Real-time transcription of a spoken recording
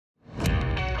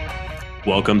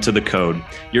Welcome to The Code,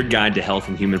 your guide to health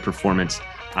and human performance.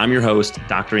 I'm your host,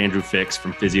 Dr. Andrew Fix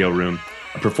from Physio Room,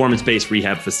 a performance-based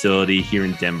rehab facility here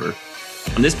in Denver.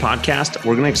 On this podcast,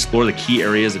 we're going to explore the key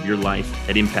areas of your life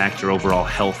that impact your overall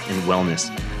health and wellness,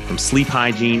 from sleep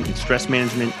hygiene and stress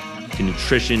management to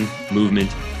nutrition,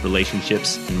 movement,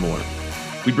 relationships, and more.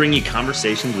 We bring you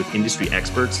conversations with industry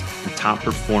experts and top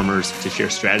performers to share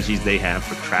strategies they have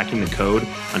for cracking the code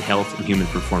on health and human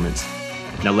performance.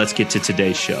 Now let's get to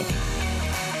today's show.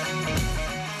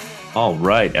 All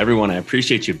right, everyone, I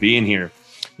appreciate you being here.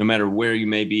 No matter where you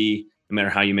may be, no matter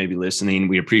how you may be listening,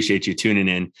 we appreciate you tuning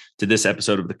in to this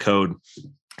episode of The Code.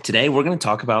 Today, we're going to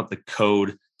talk about the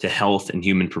code to health and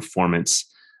human performance.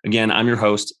 Again, I'm your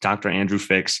host, Dr. Andrew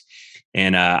Fix,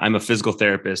 and I'm a physical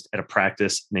therapist at a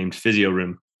practice named Physio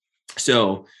Room.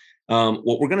 So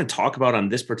what we're going to talk about on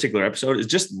this particular episode is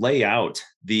just lay out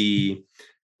the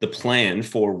plan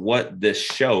for what this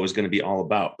show is going to be all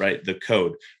about, right? The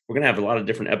code. We're going to have a lot of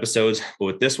different episodes, but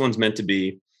what this one's meant to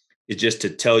be is just to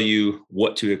tell you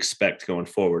what to expect going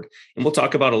forward. And we'll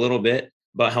talk about a little bit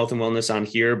about health and wellness on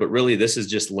here, but really this is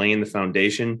just laying the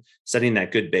foundation, setting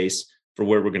that good base for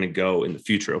where we're going to go in the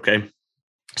future, okay?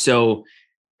 So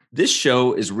this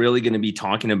show is really going to be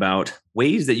talking about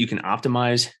ways that you can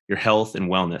optimize your health and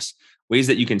wellness, ways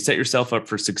that you can set yourself up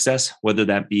for success, whether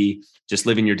that be just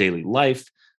living your daily life,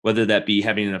 whether that be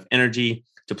having enough energy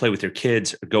to play with your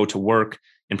kids or go to work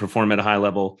and perform at a high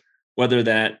level, whether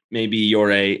that maybe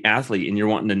you're an athlete and you're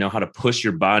wanting to know how to push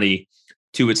your body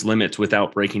to its limits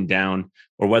without breaking down,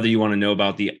 or whether you want to know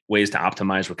about the ways to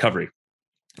optimize recovery.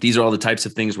 These are all the types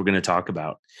of things we're going to talk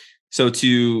about. So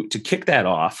to kick that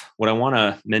off, what I want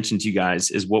to mention to you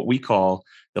guys is what we call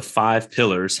the 5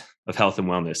 pillars of health and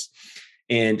wellness.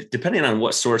 And depending on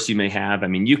what source you may have, I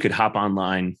mean, you could hop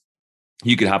online,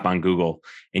 you could hop on Google,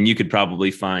 and you could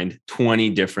probably find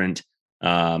 20 different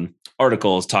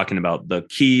articles talking about the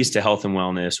keys to health and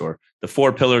wellness, or the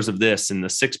 4 pillars of this and the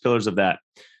 6 pillars of that.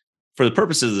 For the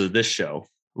purposes of this show,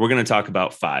 we're going to talk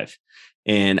about 5.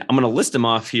 And I'm going to list them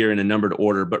off here in a numbered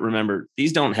order. But remember,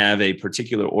 these don't have a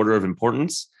particular order of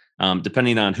importance,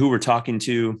 depending on who we're talking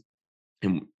to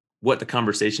and what the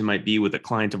conversation might be with a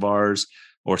client of ours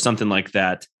or something like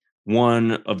that.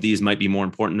 One of these might be more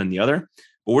important than the other.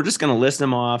 But we're just going to list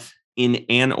them off in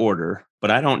an order. But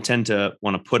I don't tend to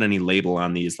want to put any label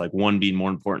on these, like one being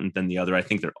more important than the other. I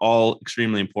think they're all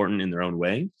extremely important in their own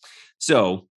way.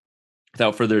 So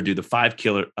without further ado, the 5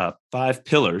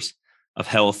 pillars of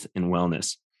health and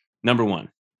wellness. Number 1,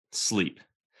 sleep.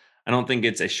 I don't think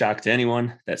it's a shock to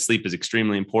anyone that sleep is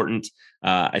extremely important.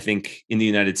 I think in the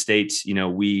United States,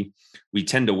 we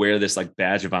tend to wear this like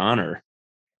badge of honor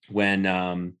when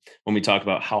we talk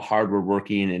about how hard we're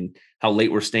working and how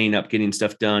late we're staying up getting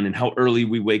stuff done and how early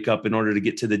we wake up in order to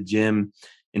get to the gym.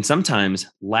 And sometimes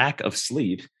lack of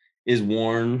sleep is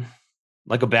worn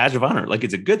like a badge of honor, like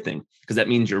it's a good thing, because that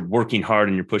means you're working hard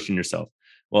and you're pushing yourself.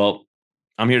 Well,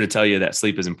 I'm here to tell you that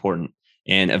sleep is important,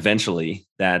 and eventually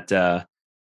that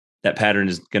pattern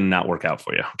is going to not work out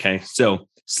for you. Okay. So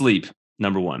sleep,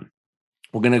 number 1.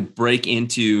 We're going to break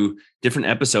into different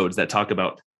episodes that talk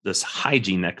about this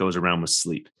hygiene that goes around with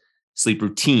sleep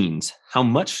routines. How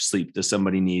much sleep does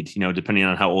somebody need, depending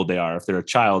on how old they are, if they're a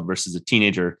child versus a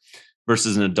teenager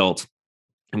versus an adult,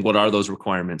 and what are those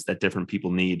requirements that different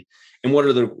people need, and what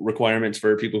are the requirements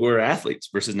for people who are athletes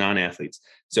versus non-athletes.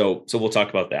 So we'll talk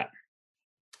about that.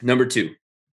 Number 2,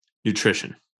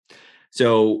 nutrition.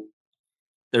 So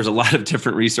there's a lot of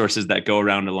different resources that go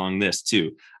around along this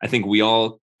too. I think we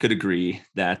all could agree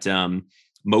that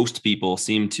most people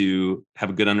seem to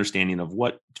have a good understanding of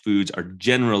what foods are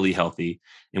generally healthy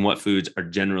and what foods are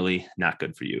generally not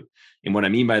good for you. And what I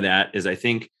mean by that is I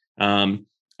think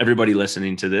everybody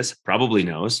listening to this probably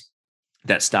knows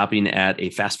that stopping at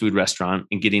a fast food restaurant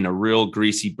and getting a real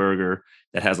greasy burger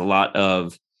that has a lot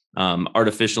of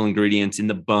artificial ingredients in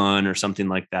the bun or something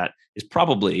like that is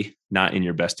probably not in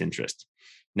your best interest.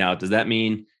 Now, does that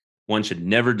mean one should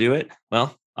never do it?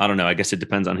 Well, I don't know. I guess it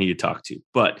depends on who you talk to,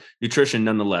 but nutrition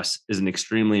nonetheless is an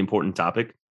extremely important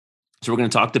topic. So we're going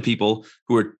to talk to people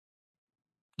who are,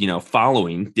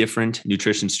 following different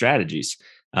nutrition strategies.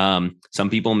 Some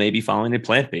people may be following a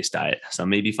plant-based diet. Some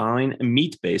may be following a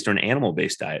meat-based or an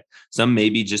animal-based diet. Some may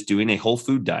be just doing a whole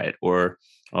food diet or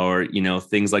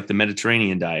things like the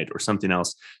Mediterranean diet or something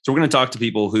else. So we're going to talk to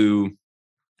people who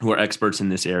are experts in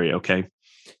this area. Okay.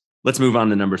 Let's move on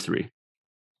to number 3.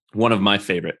 One of my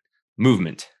favorite,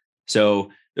 movement.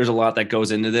 So there's a lot that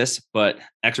goes into this, but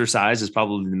exercise is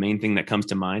probably the main thing that comes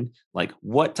to mind. Like,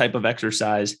 what type of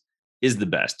exercise is the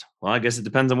best? Well, I guess it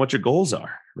depends on what your goals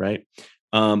are, right?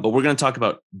 But we're going to talk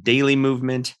about daily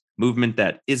movement, movement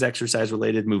that is exercise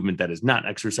related, movement that is not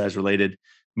exercise related,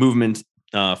 movement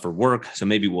for work. So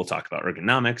maybe we'll talk about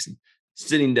ergonomics and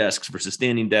sitting desks versus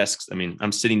standing desks. I mean,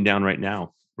 I'm sitting down right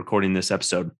now recording this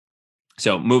episode.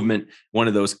 So movement, one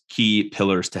of those key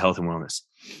pillars to health and wellness.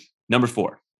 Number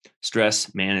 4,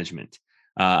 stress management.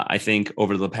 I think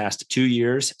over the past 2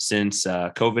 years since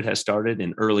COVID has started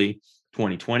in early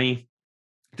 2020,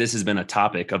 this has been a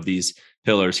topic of these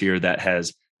pillars here that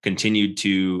has continued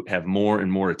to have more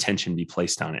and more attention be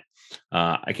placed on it.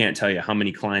 I can't tell you how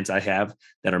many clients I have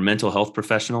that are mental health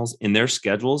professionals, and their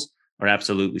schedules are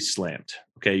absolutely slammed.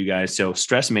 Okay, you guys. So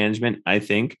stress management, I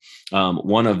think,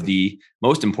 one of the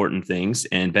most important things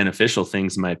and beneficial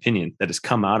things, in my opinion, that has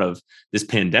come out of this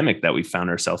pandemic that we found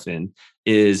ourselves in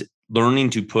is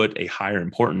learning to put a higher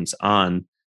importance on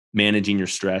managing your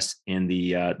stress and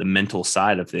the mental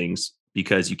side of things,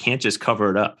 because you can't just cover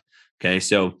it up. Okay,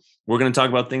 so we're going to talk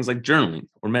about things like journaling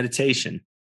or meditation,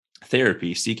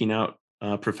 therapy, seeking out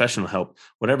professional help,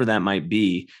 whatever that might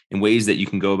be, in ways that you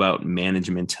can go about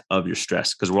management of your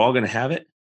stress, because we're all going to have it.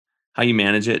 How you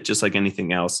manage it, just like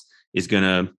anything else, is going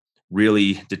to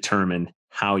really determine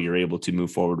how you're able to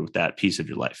move forward with that piece of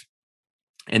your life.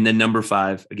 And then number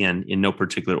 5, again, in no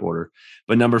particular order,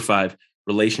 but number 5,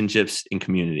 relationships and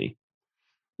community.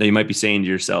 Now you might be saying to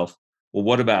yourself, well,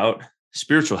 what about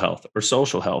spiritual health or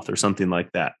social health or something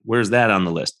like that? Where's that on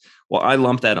the list? Well, I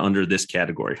lump that under this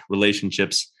category: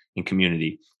 relationships and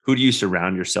community. Who do you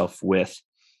surround yourself with?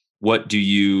 What do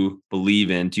you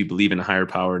believe in? Do you believe in a higher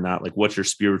power or not? Like, what's your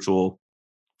spiritual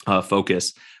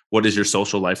focus? What is your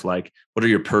social life like? What are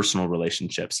your personal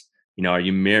relationships? Are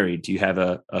you married? Do you have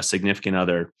a significant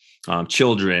other,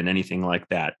 children, anything like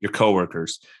that? Your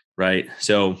coworkers, right?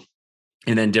 So,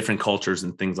 and then different cultures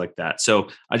and things like that. So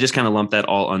I just kind of lump that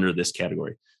all under this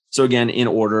category. So again, in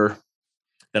order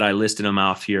that I listed them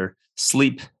off here: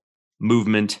 sleep,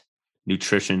 movement,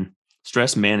 nutrition,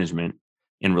 stress management,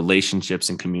 and relationships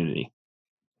and community.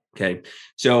 Okay.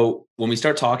 So when we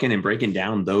start talking and breaking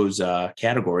down those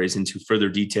categories into further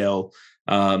detail,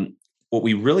 what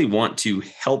we really want to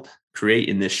help create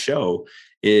in this show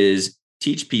is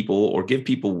teach people or give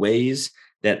people ways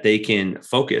that they can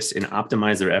focus and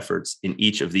optimize their efforts in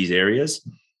each of these areas,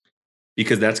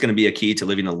 because that's going to be a key to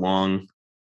living a long,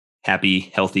 happy,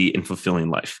 healthy, and fulfilling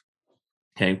life.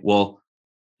 Okay. Well,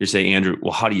 you're saying, Andrew,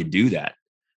 well, how do you do that?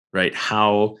 Right?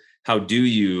 How do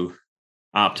you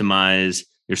optimize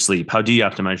your sleep? How do you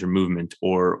optimize your movement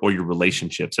or your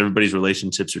relationships? Everybody's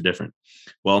relationships are different.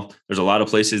 Well, there's a lot of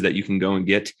places that you can go and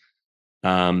get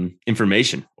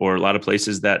information, or a lot of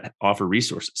places that offer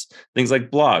resources, things like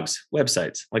blogs,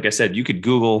 websites. Like I said, you could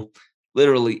Google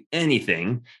literally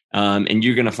anything, and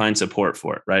you're going to find support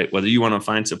for it, right? Whether you want to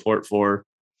find support for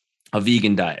a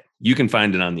vegan diet, you can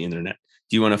find it on the internet.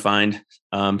 Do you want to find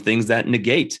things that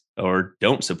negate or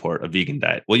don't support a vegan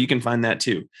diet? Well, you can find that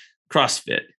too.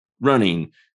 CrossFit,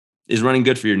 running. Is running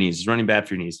good for your knees? Is running bad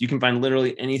for your knees? You can find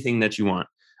literally anything that you want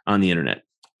on the internet.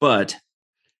 But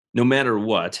no matter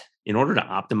what, in order to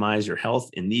optimize your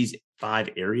health in these 5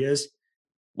 areas,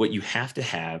 what you have to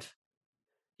have,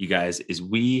 you guys, is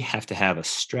we have to have a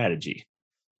strategy.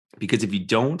 Because if you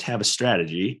don't have a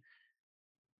strategy,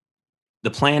 the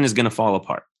plan is going to fall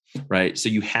apart, right? So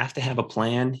you have to have a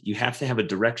plan. You have to have a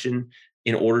direction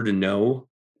in order to know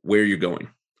where you're going.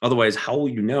 Otherwise, how will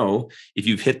you know if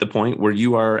you've hit the point where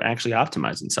you are actually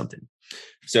optimizing something?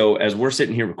 So as we're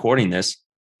sitting here recording this,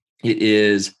 it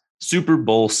is Super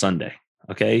Bowl Sunday.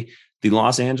 Okay. The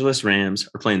Los Angeles Rams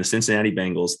are playing the Cincinnati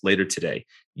Bengals later today.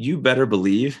 You better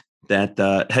believe that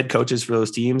the head coaches for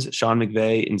those teams, Sean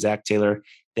McVay and Zach Taylor,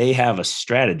 they have a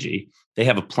strategy. They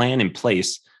have a plan in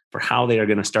place for how they are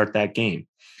going to start that game.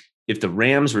 If the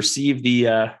Rams receive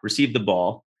the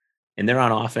ball and they're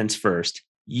on offense first,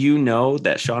 you know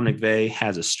that Sean McVay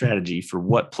has a strategy for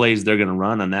what plays they're going to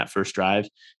run on that first drive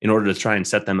in order to try and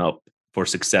set them up for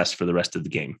success for the rest of the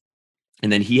game.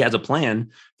 And then he has a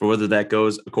plan for whether that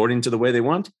goes according to the way they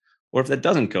want, or if that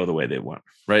doesn't go the way they want,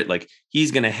 right? Like, he's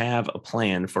going to have a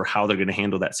plan for how they're going to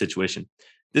handle that situation.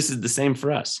 This is the same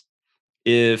for us.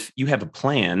 If you have a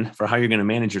plan for how you're going to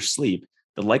manage your sleep,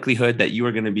 the likelihood that you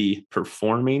are going to be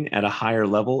performing at a higher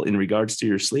level in regards to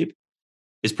your sleep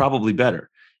is probably better.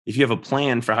 If you have a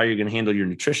plan for how you're going to handle your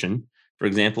nutrition, for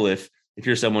example, if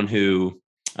you're someone who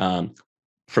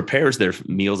prepares their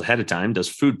meals ahead of time, does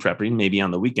food prepping, maybe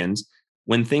on the weekends,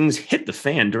 when things hit the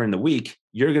fan during the week,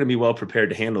 you're going to be well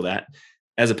prepared to handle that,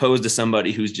 as opposed to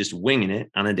somebody who's just winging it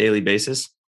on a daily basis.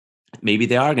 Maybe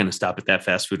they are going to stop at that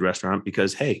fast food restaurant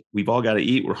because, hey, we've all got to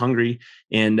eat. We're hungry.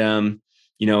 And,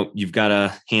 you've got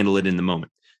to handle it in the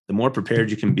moment. The more prepared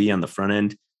you can be on the front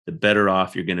end, the better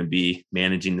off you're going to be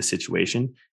managing the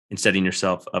situation. and setting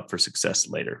yourself up for success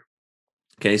later.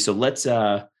 Okay, so let's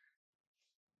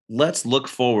look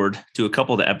forward to a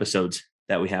couple of the episodes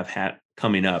that we have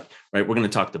coming up, right? We're going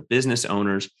to talk to business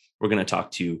owners. We're going to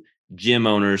talk to gym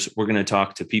owners. We're going to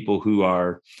talk to people who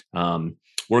are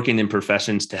working in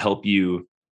professions to help you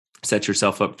set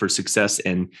yourself up for success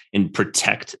and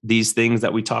protect these things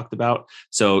that we talked about.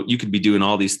 So you could be doing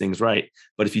all these things right,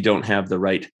 but if you don't have the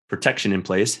right protection in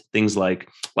place, things like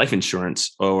life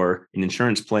insurance or an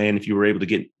insurance plan, if you were able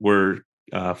to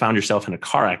found yourself in a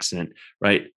car accident,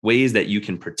 right? Ways that you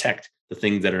can protect the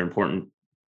things that are important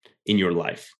in your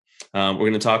life. We're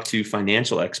going to talk to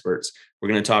financial experts. We're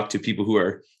going to talk to people who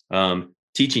are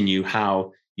teaching you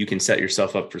how you can set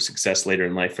yourself up for success later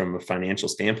in life from a financial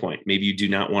standpoint. Maybe you do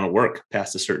not want to work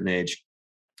past a certain age.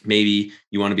 Maybe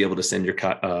you want to be able to send your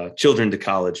children to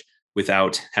college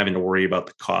without having to worry about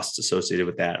the costs associated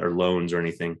with that or loans or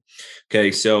anything.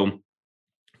 Okay, so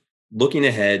looking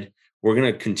ahead, we're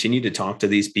going to continue to talk to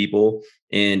these people.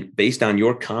 And based on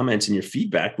your comments and your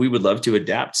feedback, we would love to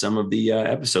adapt some of the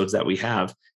episodes that we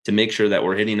have to make sure that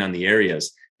we're hitting on the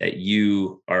areas that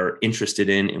you are interested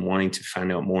in and wanting to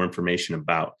find out more information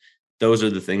about. Those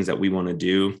are the things that we want to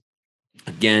do.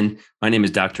 Again, my name is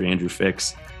Dr. Andrew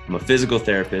Fix. I'm a physical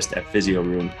therapist at Physio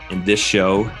Room, and this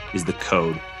show is The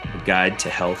Code, a guide to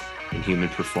health and human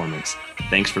performance.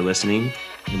 Thanks for listening,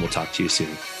 and we'll talk to you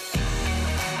soon.